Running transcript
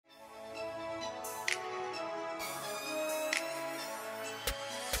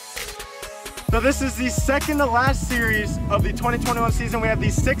So this is the second to last series of the 2021 season. We have the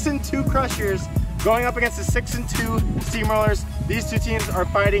 6-2 Crushers going up against the 6-2 Steamrollers. These two teams are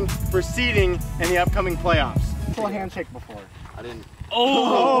fighting for seeding in the upcoming playoffs. Full handshake before. I didn't.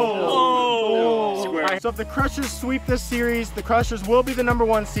 So if the Crushers sweep this series, the Crushers will be the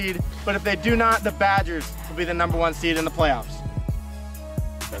 #1 seed. But if they do not, the Badgers will be the #1 seed in the playoffs.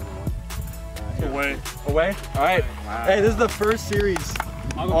 Away. Away? All right. Wow. Hey, this is the first series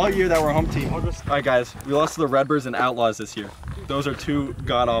all year that we're home team. All right, guys. We lost to the Redbirds and Outlaws this year. Those are two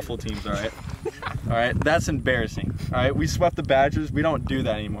god-awful teams, all right? All right, that's embarrassing. All right, we swept the Badgers. We don't do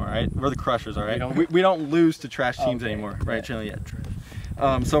that anymore, all right? We're the Crushers, all right? We don't lose to trash teams anymore, right? Yeah.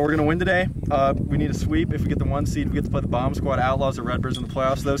 So we're gonna win today. We need a sweep. If we get the 1 seed, we get to play the Bomb Squad, Outlaws, or Redbirds in the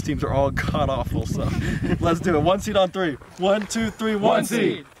playoffs. Those teams are all god-awful, so let's do it. 1 seed on 3. 1, 2, 3, 1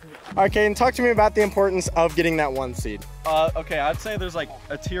 seed. All right, Caden, talk to me about the importance of getting that 1 seed. Okay, I'd say there's like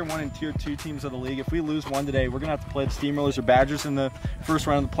a tier 1 and tier 2 teams of the league. If we lose one today, we're gonna have to play the Steamrollers or Badgers in the first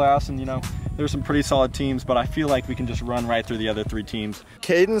round of the playoffs, and you know, there's some pretty solid teams, but I feel like we can just run right through the other 3 teams.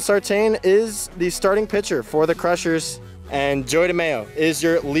 Caden Sartain is the starting pitcher for the Crushers, and Joey DeMayo is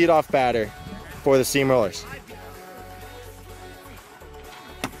your leadoff batter for the Steamrollers.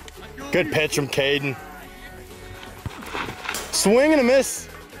 Good pitch from Caden. Swing and a miss.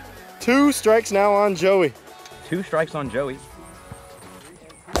 2 strikes now on Joey. 2 strikes on Joey.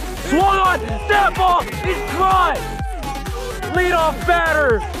 Swung on! That ball is caught! Leadoff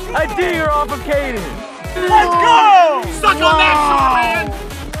batter! A dinger off of Caden. Let's go! Suck on that shot,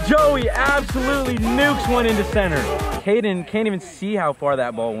 man! Joey absolutely nukes one into center. Caden can't even see how far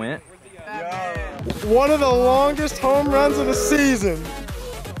that ball went. One of the longest home runs of the season.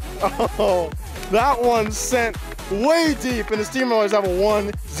 Oh, that one sent way deep, and the Steamrollers have a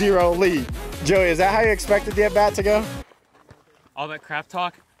 1-0 lead. Joey, is that how you expected the at-bat to go? All that crap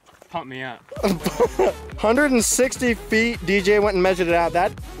talk pumped me up. 160 feet, DJ went and measured it out.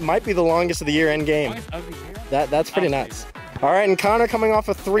 That might be the longest of the year-end game. That's pretty nuts. All right, and Connor coming off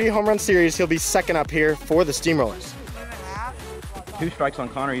a 3 home run series, he'll be second up here for the Steamrollers. 2 strikes on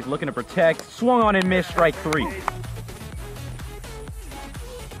Connor, he's looking to protect. Swung on and missed, strike 3.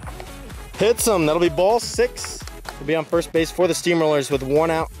 Hits him, that'll be ball 6. He'll be on first base for the Steamrollers with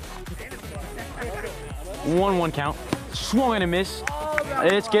 1 out. 1-1 count. Swung and a miss.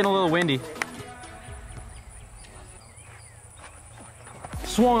 It's getting a little windy.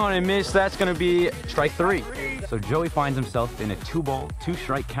 Swung on and missed. That's going to be strike 3. So Joey finds himself in a 2-ball,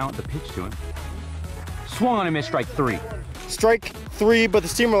 2-strike count. The pitch to him. Swung on and missed. Strike 3. Strike 3, but the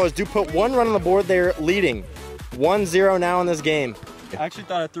Steamrollers do put 1 run on the board. They're leading 1-0 now in this game. I actually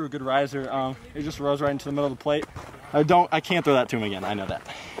thought I threw a good riser. It just rose right into the middle of the plate. I can't throw that to him again. I know that.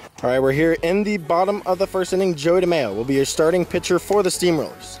 All right, we're here in the bottom of the first inning. Joey DeMayo will be your starting pitcher for the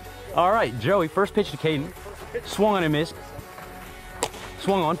Steamrollers. All right, Joey, first pitch to Caden. Swung on and missed.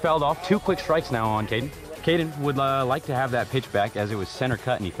 Swung on, fouled off. 2 quick strikes now on Caden. Caden would like to have that pitch back as it was center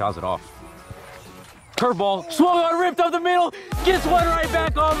cut and he fouls it off. Curveball, swung on, ripped up the middle, gets one right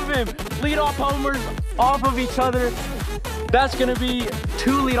back off of him. Leadoff homers off of each other. That's gonna be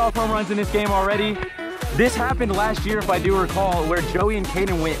 2 leadoff home runs in this game already. This happened last year, if I do recall, where Joey and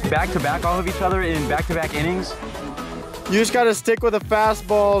Caden went back-to-back off of each other in back-to-back innings. You just got to stick with the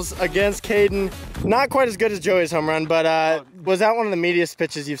fastballs against Caden. Not quite as good as Joey's home run, but was that one of the meatiest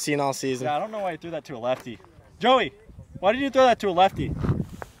pitches you've seen all season? Yeah, I don't know why you threw that to a lefty. Joey, why did you throw that to a lefty?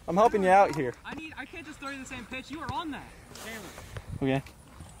 I'm helping you out here. I can't just throw you the same pitch. You were on that. Okay.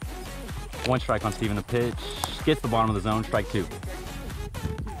 1 strike on Steven. The pitch gets the bottom of the zone. Strike 2.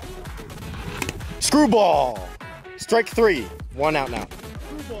 Screwball. Strike 3. 1 out now.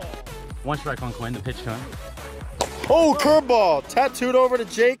 1 strike on Quinn. The pitch to him. Oh, curveball. Tattooed over to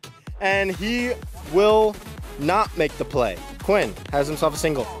Jake, and he will not make the play. Quinn has himself a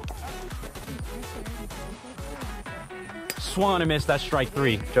single. Swung on and missed. That's strike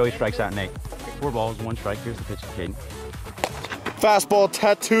 3. Joey strikes out Nate. 4 balls, 1 strike. Here's the pitch to Caden. Fastball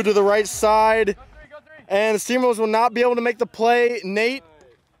tattooed to the right side, and the Steamrollers will not be able to make the play. Nate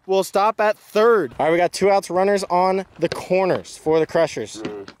will stop at third. All right, we got 2 outs, runners on the corners for the Crushers.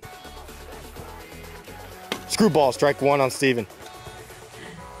 Screwball, strike 1 on Steven.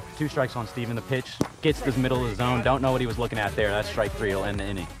 2 strikes on Steven. The pitch gets the middle of the zone. Don't know what he was looking at there. That's strike 3. It'll end the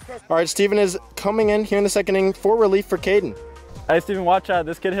inning. All right, Steven is coming in here in the second inning for relief for Caden. Hey, Steven, watch out.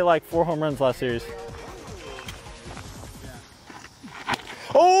 This kid hit like 4 home runs last series.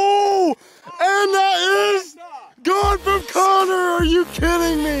 Oh, and that is gone from Connor. Are you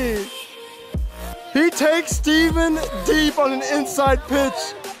kidding me? He takes Steven deep on an inside pitch,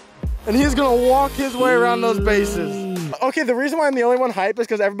 and he's gonna walk his way around those bases. Okay, the reason why I'm the only one hype is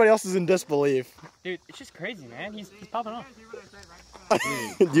because everybody else is in disbelief. Dude, it's just crazy, man. He's popping off.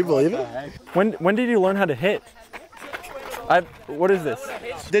 Do you believe it? When did you learn how to hit? What is this?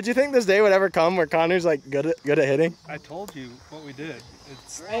 Did you think this day would ever come where Connor's like good at hitting? I told you what we did.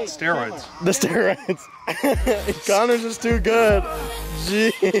 It's steroids. The steroids. Connor's just too good.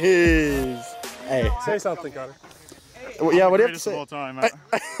 Jeez. Hey. Say something, Connor. Well, yeah, what do you have to Greatest say? of all time.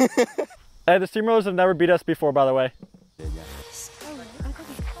 Hey, the Steamrollers have never beat us before, by the way.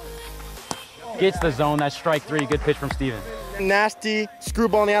 Gets the zone. That's strike 3. Good pitch from Steven. Nasty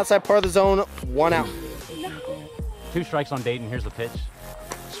screwball on the outside part of the zone. 1 out. 2 strikes on Dayton. Here's the pitch.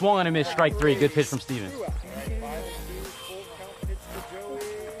 Swung and a miss. Strike 3. Good pitch from Steven.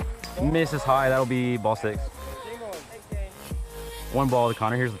 Misses high. That'll be ball 6. 1 ball to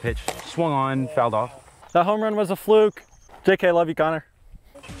Connor. Here's the pitch. Swung on. Fouled off. That home run was a fluke. JK, love you, Connor.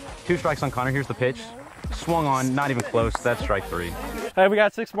 2 strikes on Connor. Here's the pitch. Swung on. Not even close. That's strike 3. Hey, we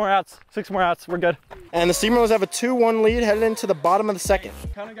got 6 more outs. 6 more outs. We're good. And the Steamrollers have a 2-1 lead headed into the bottom of the second.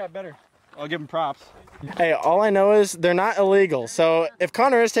 Connor got better. I'll give him props. Hey, all I know is they're not illegal. So if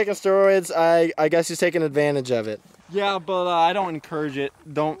Connor is taking steroids, I guess he's taking advantage of it. Yeah, but I don't encourage it.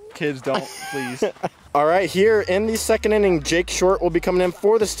 Kids don't, please. All right, here in the second inning, Jake Short will be coming in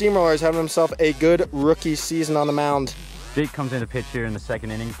for the Steamrollers, having himself a good rookie season on the mound. Jake comes in to pitch here in the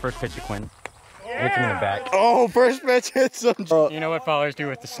second inning. First pitch to Quinn. Hits him in the back. Oh, first pitch hits some. You know what fathers do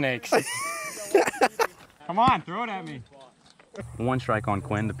with the snakes. Come on, throw it at me. 1 strike on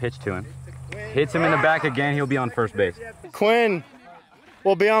Quinn. The pitch to him. Hits him in the back again. He'll be on first base. Quinn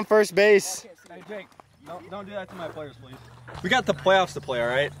will be on first base. Hey, Jake, don't do that to my players, please. We got the playoffs to play, all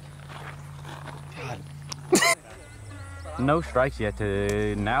right? No strikes yet.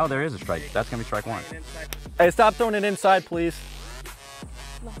 Now there is a strike. That's going to be strike 1. Hey, stop throwing it inside, please.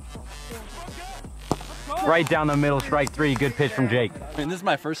 Right down the middle, strike 3. Good pitch from Jake. I mean, this is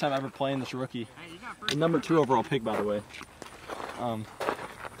my first time ever playing this rookie. The number 2 overall pick, by the way. I'm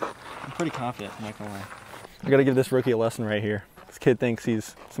pretty confident, I'm not gonna lie. I gotta give this rookie a lesson right here. This kid thinks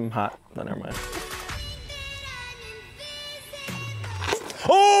he's some hot, but never mind.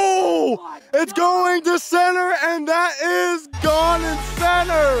 Oh! It's going to center, and that is gone in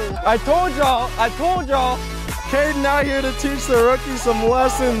center! I told y'all! Caden out here to teach the rookie some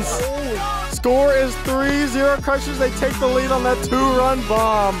lessons. Score is 3-0 Crushers. They take the lead on that 2-run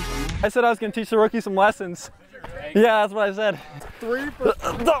bomb. I said I was gonna teach the rookie some lessons. Yeah, that's what I said. 3 for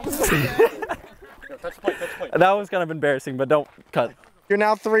That was kind of embarrassing, but don't cut. You're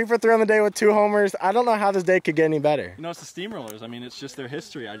now 3 for 3 on the day with 2 homers. I don't know how this day could get any better. You know, it's the Steamrollers. I mean, it's just their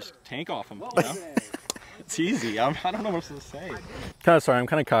history. I just tank off them, you know? It's easy. I don't know what else to say. Kind of sorry. I'm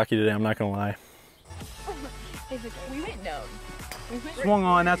kind of cocky today. I'm not gonna lie. We went no. Swung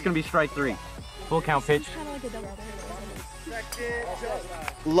on. That's going to be strike 3. Full count pitch.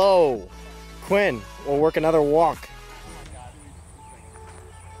 Low. Quinn will work another walk.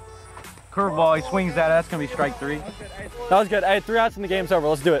 Curveball. He swings that. That's going to be strike 3. That was good. Hey, 3 outs and the game's over.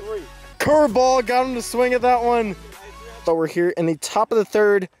 Let's do it. Curveball got him to swing at that one. But we're here in the top of the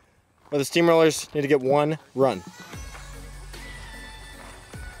 3rd where the Steamrollers need to get 1 run.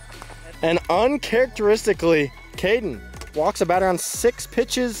 And uncharacteristically, Caden walks a batter on 6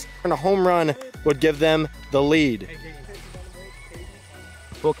 pitches, and a home run would give them the lead.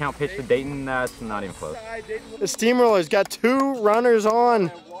 Full count pitch to Dayton. That's not even close. The Steamrollers got 2 runners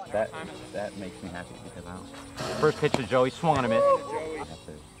on. That makes me happy because I don't. First pitch to Joey. Swung on a miss.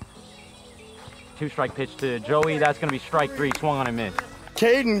 2 strike pitch to Joey. That's going to be strike 3. Swung on a miss.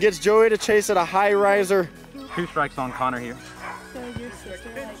 Caden gets Joey to chase at a high riser. 2 strikes on Connor here.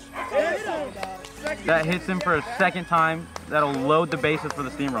 That hits him for a 2nd time. That'll load the bases for the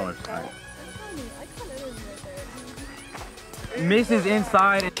Steamrollers. Misses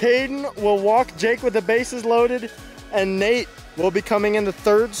inside. Caden will walk Jake with the bases loaded, and Nate will be coming in the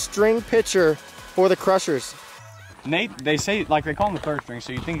 3rd string pitcher for the Crushers. Nate, they say, like, they call him the 3rd string,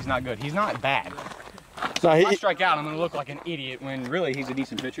 so you think he's not good. He's not bad. No, If I strike out, I'm going to look like an idiot when really he's a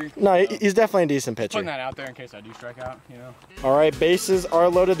decent pitcher. he's definitely a decent pitcher. Putting that out there in case I do strike out, you know. All right, bases are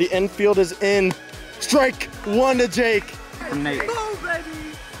loaded. The infield is in. Strike 1 to Jake. From Nate.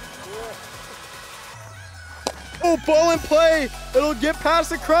 Oh, ball in play. It'll get past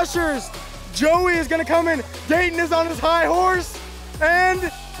the Crushers. Joey is going to come in. Dayton is on his high horse,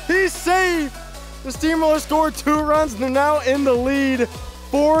 and he's safe. The Steamrollers scored 2 runs, and they're now in the lead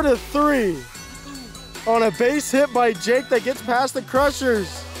 4-3. On a base hit by Jake that gets past the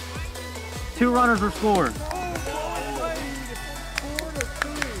Crushers. 2 runners were scored.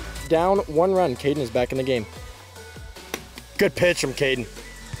 Down 1 run. Caden is back in the game. Good pitch from Caden.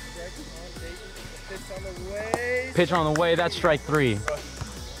 Pitch on the way, that's strike 3.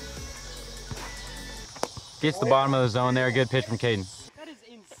 Gets the bottom of the zone there, good pitch from Caden. That is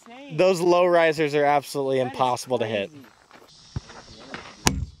insane. Those low risers are absolutely impossible to hit.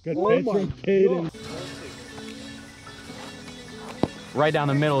 Good pitch from Caden. Right down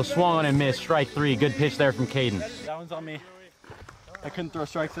the middle, swung on and missed, strike 3, good pitch there from Caden. That one's on me. I couldn't throw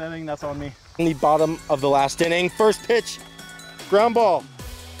strikes that inning, that's on me. In the bottom of the last inning, first pitch, ground ball.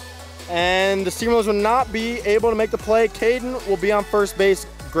 And the Steamrollers will not be able to make the play. Caden will be on first base.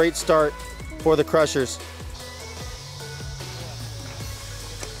 Great start for the Crushers.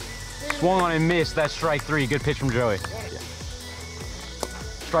 Swung on and missed, that's strike 3, good pitch from Joey.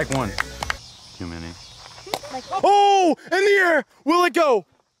 Strike 1. Too many. Oh, in the air, will it go?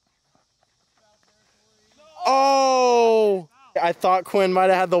 Oh, I thought Quinn might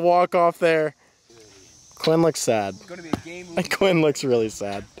have had the walk-off there. Quinn looks sad. It's gonna be a game. Quinn looks really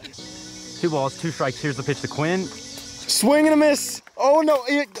sad. 2 balls, 2 strikes, here's the pitch to Quinn. Swing and a miss. Oh no,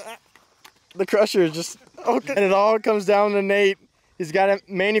 the Crushers just, okay. And it all comes down to Nate. He's got to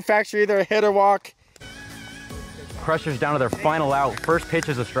manufacture either a hit or walk. Crushers down to their final out. First pitch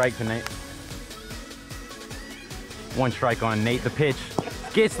is a strike to Nate. 1 strike on Nate. The pitch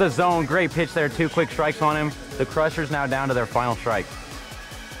gets the zone. Great pitch there. 2 quick strikes on him. The Crushers now down to their final strike.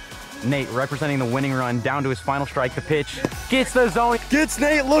 Nate representing the winning run down to his final strike. The pitch gets the zone. Gets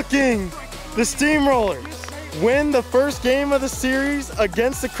Nate looking. The Steamrollers win the first game of the series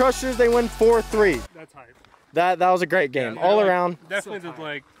against the Crushers. They win 4-3. That's hype. That was a great game all like, around. Definitely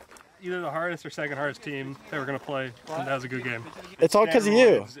like either the hardest or second hardest team they were going to play, and that was a good game. It's all because of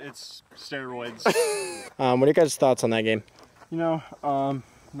you. It's steroids. What are your guys' thoughts on that game? You know,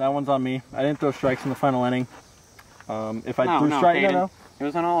 that one's on me. I didn't throw strikes in the final inning. If I threw strikes, no. It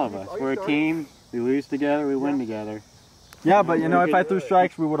was on all of us. We're a team. We lose together, we win together. Yeah, but you know, if I threw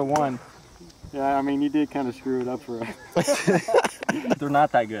strikes, we would have won. Yeah, I mean, you did kind of screw it up for us. They're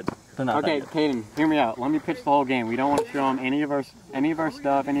not that good. They're not Okay, that good. Caden, hear me out. Let me pitch the whole game. We don't want to show them any of our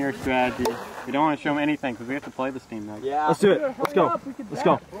stuff, any of our strategy. We don't want to show them anything because we have to play this team now. Yeah. Let's do it. Let's go. Let's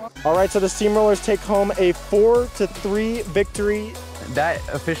go. All right, so the Steamrollers take home a 4-3 victory. That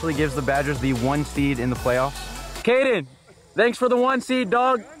officially gives the Badgers the 1 seed in the playoffs. Caden, thanks for the 1 seed,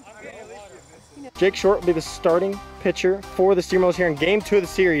 dog. Jake Short will be the starting pitcher for the Steamrollers here in Game 2 of the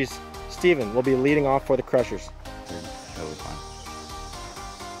series. Steven will be leading off for the Crushers.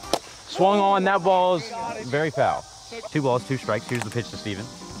 Swung on, that ball's very foul. 2 balls, 2 strikes. Here's the pitch to Steven.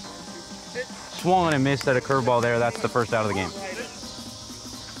 Swung on and missed at a curveball there. That's the first out of the game.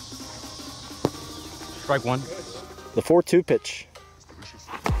 Strike 1. The 4-2 pitch.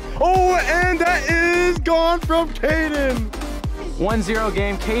 Oh, and that is gone from Caden. 1-0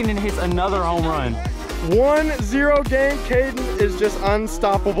 game. Caden hits another home run. 1-0 game. Caden is just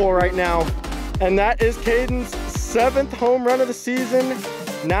unstoppable right now. And that is Caden's 7th home run of the season.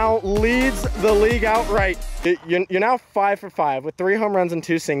 Now leads the league outright. You're now 5 for 5 with 3 home runs and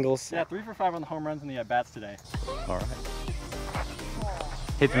 2 singles. Yeah, 3 for 5 on the home runs and the at-bats today. All right.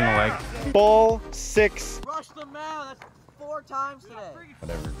 Hits me in the leg. Ball 6. Rush the mound. That's 4 times today.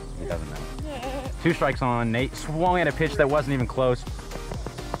 Whatever. It doesn't matter. 2 strikes on Nate. Swung at a pitch that wasn't even close.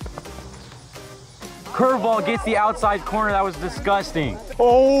 Curveball gets the outside corner. That was disgusting.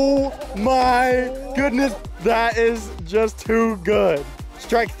 Oh my goodness. That is just too good.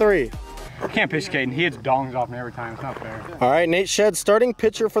 Strike 3. Can't pitch Caden. He hits dongs off me every time. It's not fair. All right, Nate Shedd, starting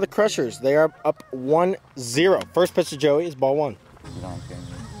pitcher for the Crushers. They are up 1-0. First pitch to Joey is ball 1.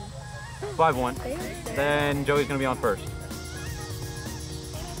 5-1. Then Joey's gonna be on first.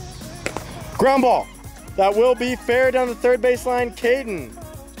 Ground ball. That will be fair down the third baseline. Caden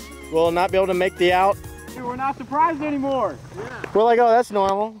will not be able to make the out. Dude, we're not surprised anymore. We're like, oh, that's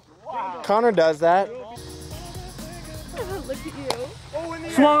normal. Connor does that. Look at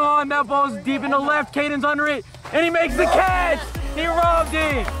you. Swung on, that ball's deep in the left. Caden's under it, and he makes the catch. He robbed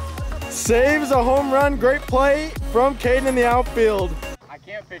it. Saves a home run. Great play from Caden in the outfield. I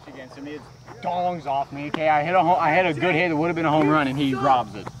can't pitch against him. He hits dongs off me. Okay, I hit a good hit that would have been a home run, and he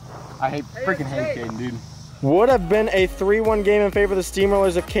robs it. I freaking hate Caden, dude. Would have been a 3-1 game in favor of the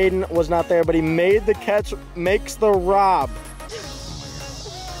Steamrollers if Caden was not there, but he made the catch, makes the rob.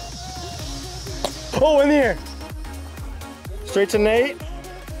 Oh, in the air. Straight to Nate.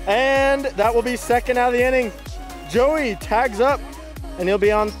 And that will be second out of the inning. Joey tags up, and he'll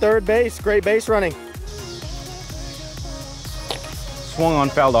be on third base. Great base running. Swung on,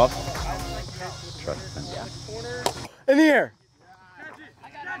 fouled off. In the air.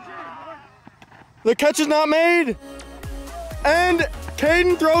 The catch is not made. And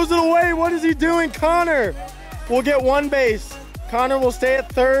Caden throws it away. What is he doing? Connor will get 1 base. Connor will stay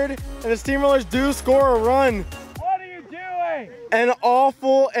at third, and the Steamrollers do score a run. What are you doing? An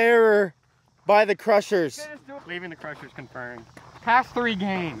awful error by the Crushers. Leaving the Crushers confirmed. Past 3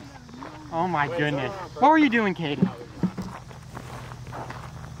 games. Oh my goodness. What were you doing, Katie?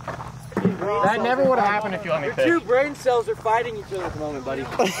 That never would have happened if you let me pitch. 2 brain cells are fighting each other at the moment, buddy.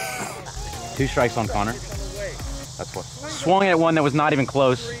 2 strikes on Connor. That's what. Swung at one that was not even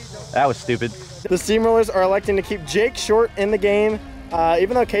close. That was stupid. The Steamrollers are electing to keep Jake short in the game,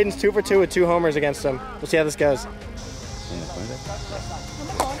 even though Caden's 2 for 2 with 2 homers against him. We'll see how this goes.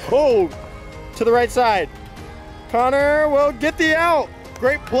 Oh, to the right side. Connor will get the out.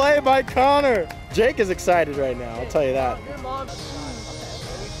 Great play by Connor. Jake is excited right now, I'll tell you that.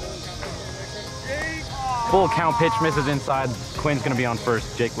 Full count pitch misses inside. Quinn's gonna be on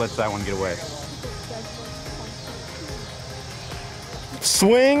first. Jake lets that one get away.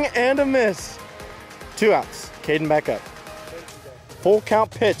 Swing and a miss. 2 outs. Caden back up. Full count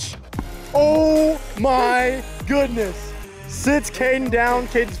pitch. Oh my goodness. Sits Caden down.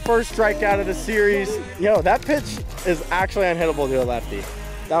 Caden's first strikeout of the series. Yo, that pitch is actually unhittable to a lefty.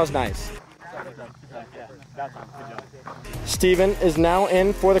 That was nice. Steven is now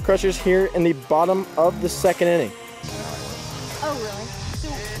in for the Crushers here in the bottom of the 2nd inning. Oh,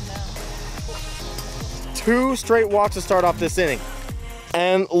 really? 2 straight walks to start off this inning.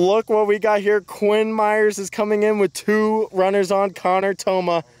 And look what we got here. Quinn Myers is coming in with 2 runners on. Connor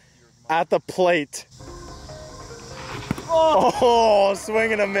Toma at the plate. Oh,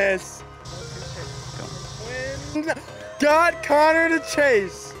 swing and a miss. Got Connor to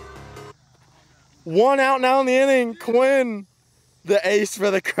chase. 1 out now in the inning. Quinn, the ace for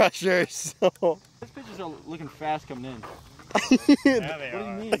the Crushers. These pitches are looking fast coming in. Yeah, they are. What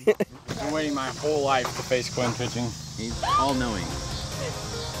do you mean? I've been waiting my whole life to face Quinn pitching. He's all-knowing.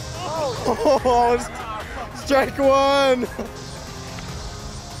 Oh, strike 1.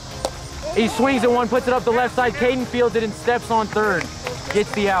 He swings at one, puts it up the left side. Caden fields it and steps on third.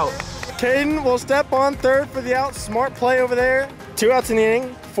 Gets the out. Caden will step on third for the out. Smart play over there. 2 outs in the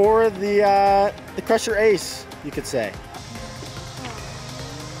inning for the Crusher ace, you could say.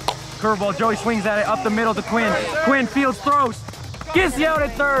 Curveball, Joey swings at it up the middle to Quinn. Quinn fields, throws, gets the out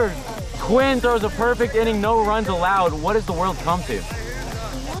at third. Quinn throws a perfect inning, no runs allowed. What does the world come to?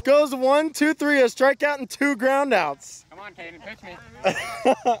 Goes 1, 2, 3, a strikeout and 2 ground outs. Come on, Caden, pitch me.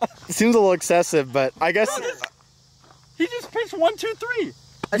 Seems a little excessive, but I guess. He just pitched 1, 2, 3.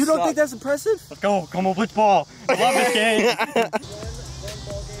 You don't think that's impressive? Let's go. Come on, Blitzball. I love this game.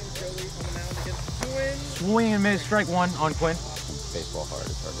 Swing and miss, strike 1 on Quinn. Baseball hard,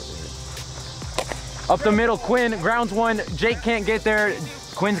 it's hard to do. Up the middle, Quinn grounds 1. Jake can't get there.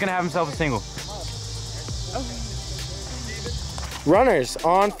 Quinn's gonna have himself a single. Runners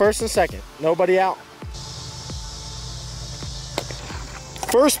on first and second. Nobody out.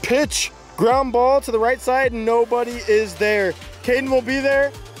 First pitch. Ground ball to the right side. Nobody is there. Caden will be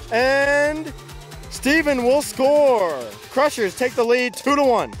there. And Steven will score. Crushers take the lead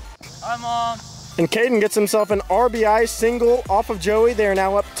 2-1. Hi, Mom. And Caden gets himself an RBI single off of Joey. They are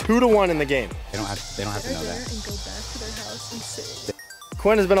now up 2-1 in the game. They don't have to know that. And go back to their house and sit.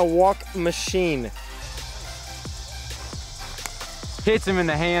 Quinn has been a walk machine. Hits him in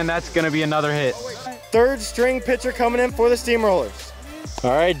the hand, that's gonna be another hit. 3rd string pitcher coming in for the Steamrollers.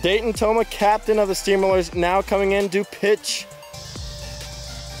 All right, Dayton Toma, captain of the Steamrollers, now coming in to pitch.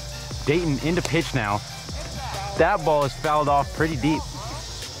 Dayton into pitch now. That ball is fouled off pretty deep.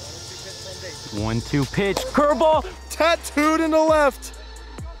 1-2 pitch, curveball. Tattooed in the left.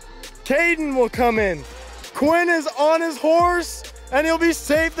 Caden will come in. Quinn is on his horse, and he'll be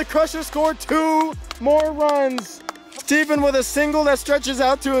safe. The Crushers score 2 more runs. Steven with a single that stretches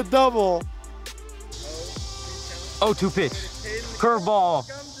out to a double. 0-2 pitch, curveball,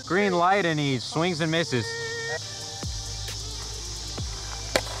 green light, and he swings and misses.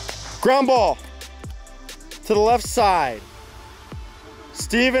 Ground ball to the left side.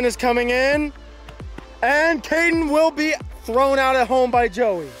 Steven is coming in, and Caden will be thrown out at home by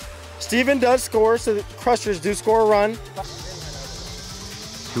Joey. Steven does score, so the Crushers do score a run.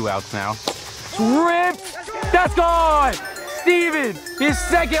 2 outs now. Ripped! That's gone! Steven, his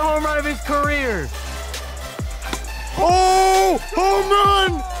 2nd home run of his career. Oh, home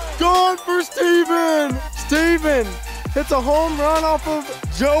run! Gone for Steven! Steven hits a home run off of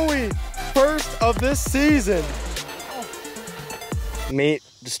Joey. First of this season. Meat,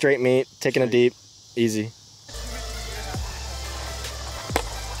 just straight meat, taking a deep, easy.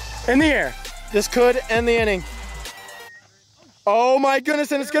 In the air. This could end the inning. Oh my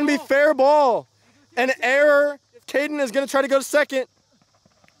goodness, and it's gonna be fair ball. An error. Caden is gonna try to go to second.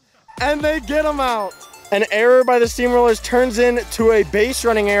 And they get him out. An error by the Steamrollers turns into a base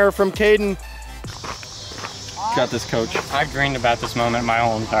running error from Caden. Got this, coach. I've dreamed about this moment my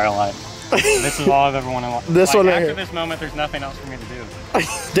whole entire life. This is all I've ever wanted. This one right after here. this moment, there's nothing else for me to do.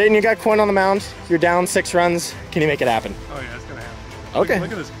 Dayton, you got Quinn on the mound. You're down 6 runs. Can you make it happen? Oh yeah, it's gonna happen. Okay.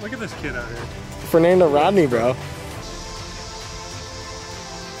 Look at this kid out here. Fernando Rodney, bro.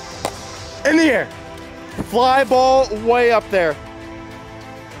 In the air. Fly ball way up there.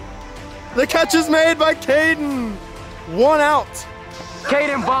 The catch is made by Caden. 1 out.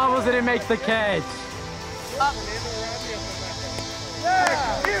 Caden bobbles it and makes the catch.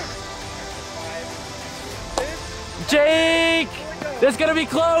 Jake! This is gonna be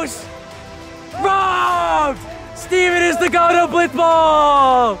close! Robbed! Steven is the go-to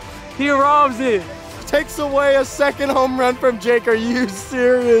Blitzball! He robs it! Takes away a 2nd home run from Jake. Are you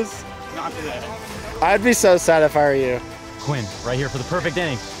serious? Not today. I'd be so sad if I were you. Quinn, right here for the perfect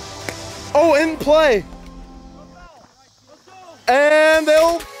inning. Oh, in play. And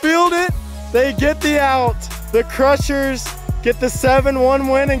they'll field it. They get the out. The Crushers get the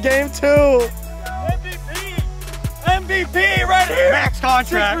 7-1 win in game 2. MVP right here. Max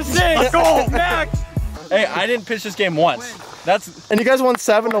contract. 6%. Goal. Max. Hey, I didn't pitch this game once. And you guys won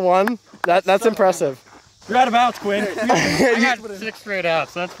 7-1. That's impressive. you're out of bounds, Quinn. I got 6 straight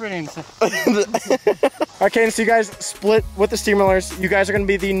outs. That's pretty insane. Okay, so you guys split with the Steamrollers. You guys are going to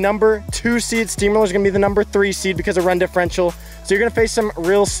be the number 2 seed. Steamrollers are going to be the number 3 seed because of run differential. So you're going to face them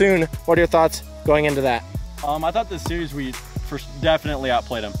real soon. What are your thoughts going into that? I thought this series we definitely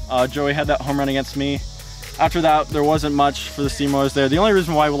outplayed them. Joey had that home run against me. After that, there wasn't much for the Steamrollers there. The only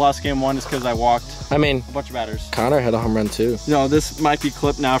reason why we lost game 1 is because I walked a bunch of batters. Connor had a home run too. This might be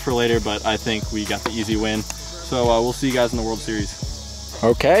clipped now for later, but I think we got the easy win. So we'll see you guys in the World Series.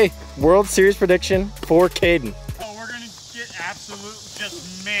 Okay, World Series prediction for Caden. Oh, we're gonna get absolute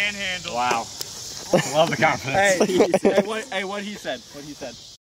just manhandled. Wow. Love the confidence. Hey, what he said.